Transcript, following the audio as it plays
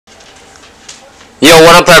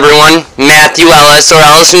everyone? Matthew Ellis, or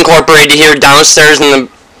Ellis Incorporated, here downstairs in the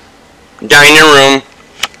dining room.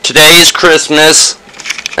 Today is Christmas,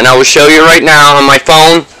 and I will show you right now on my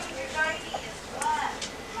phone.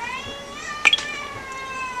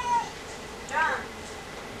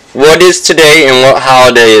 What is today and what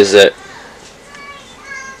holiday is it?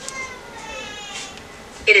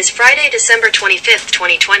 It is Friday, December 25th,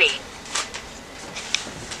 2020.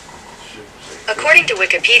 According to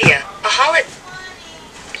Wikipedia, a holiday...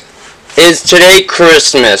 Is today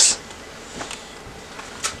Christmas?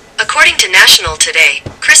 According to National Today,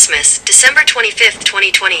 Christmas, December 25th,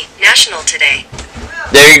 2020, National Today.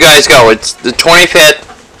 There you guys go. It's the 25th,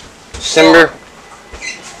 December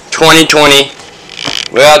 2020.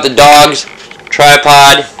 We got the dogs,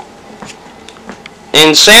 tripod,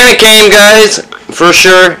 and Santa came, guys, for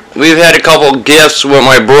sure. We've had a couple gifts with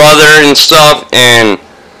my brother and stuff, and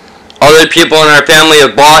other people in our family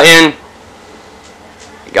have bought in.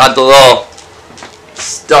 Got the little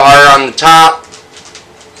star on the top.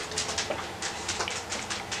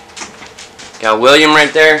 Got William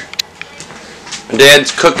right there. My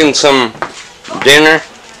dad's cooking some dinner.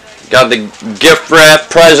 Got the gift wrap,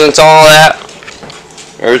 presents, all that.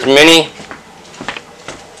 There's Minnie.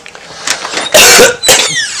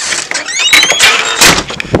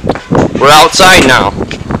 We're outside now.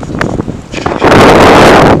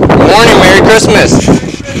 Good morning, Merry Christmas.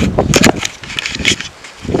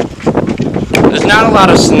 There's not a lot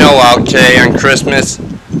of snow out today on Christmas,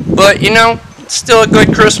 but you know, it's still a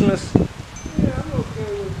good Christmas. Yeah, I'm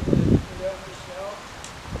okay with that snow.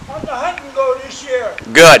 How'd the hunting go this year?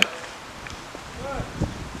 Good.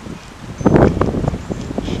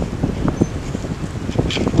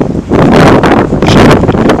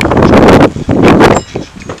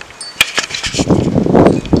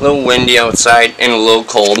 A little windy outside and a little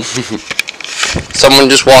cold. Someone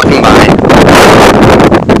just walking by.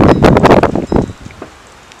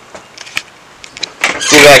 Let's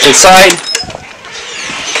go back inside.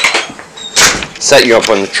 Set you up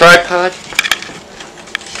on the tripod.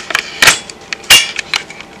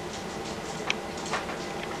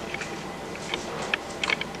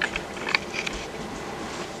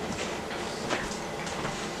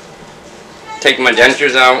 Take my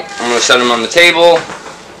dentures out. I'm going to set them on the table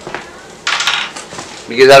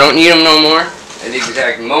because I don't need them no more at the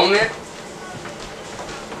exact moment.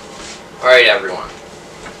 Alright, everyone.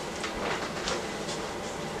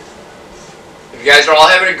 If you guys are all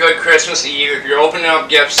having a good Christmas Eve, if you're opening up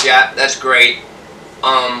gifts yet, that's great.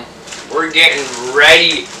 We're getting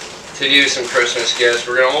ready to do some Christmas gifts.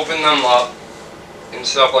 We're going to open them up and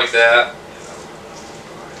stuff like that.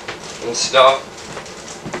 And stuff.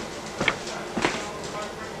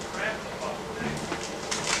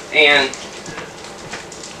 And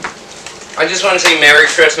I just want to say Merry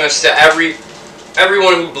Christmas to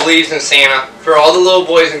everyone who believes in Santa, for all the little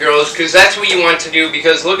boys and girls, because that's what you want to do,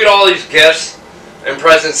 because look at all these gifts and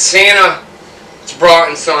presents. Santa's brought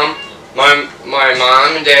in some. My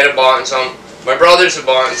mom and dad have bought in some. My brothers have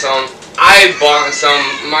bought in some. I've bought in some.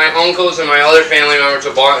 My uncles and my other family members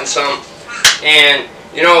have bought in some. And,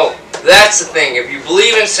 you know, that's the thing. If you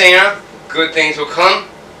believe in Santa, good things will come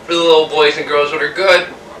for the little boys and girls that are good.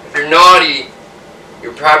 If you're naughty,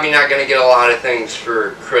 you're probably not going to get a lot of things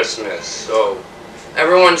for Christmas. So,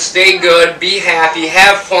 everyone stay good, be happy,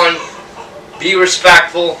 have fun, be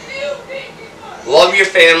respectful, love your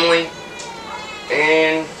family,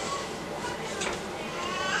 and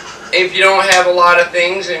if you don't have a lot of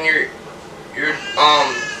things and you're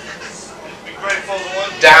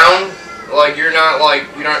down, like you're not like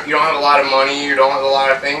you don't have a lot of money, you don't have a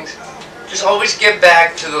lot of things, just always give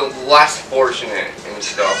back to the less fortunate and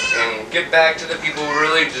stuff, and give back to the people who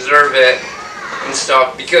really deserve it and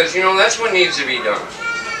stuff, because you know that's what needs to be done.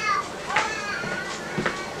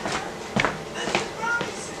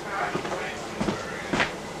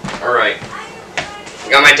 Alright,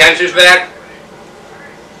 got my dentures back.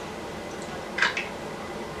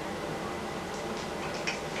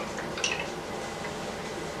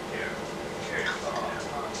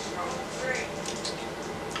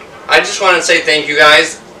 I just want to say thank you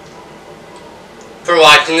guys for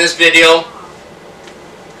watching this video.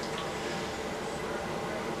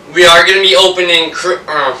 We are going to be opening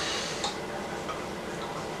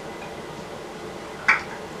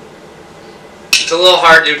it's a little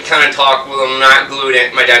hard to kind of talk with them not glued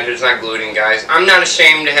in. My denture's not glued in, guys. I'm not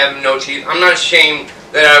ashamed to have no teeth. I'm not ashamed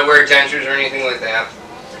that I wear dentures or anything like that.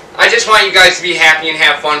 I just want you guys to be happy and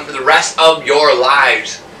have fun for the rest of your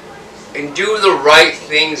lives. And do the right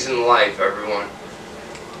things in life, everyone.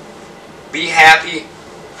 Be happy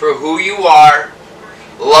for who you are.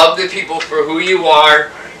 Love the people for who you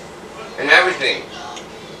are. And everything.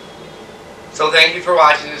 So thank you for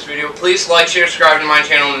watching this video. Please like, share, subscribe to my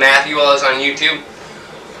channel, Matthew Ellis on YouTube.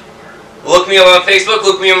 Look me up on Facebook,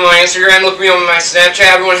 look me up on my Instagram, look me up on my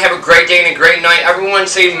Snapchat. Everyone have a great day and a great night. Everyone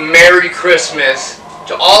say Merry Christmas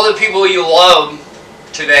to all the people you love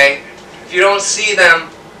today. If you don't see them,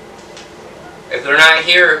 if they're not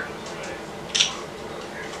here,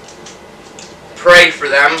 pray for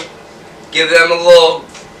them. Give them a little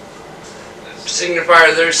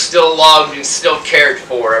signifier they're still loved and still cared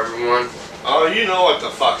for, everyone. Oh, you know what the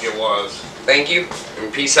fuck it was. Thank you,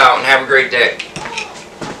 and peace out, and have a great day.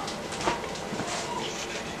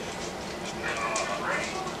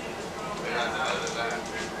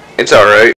 It's alright.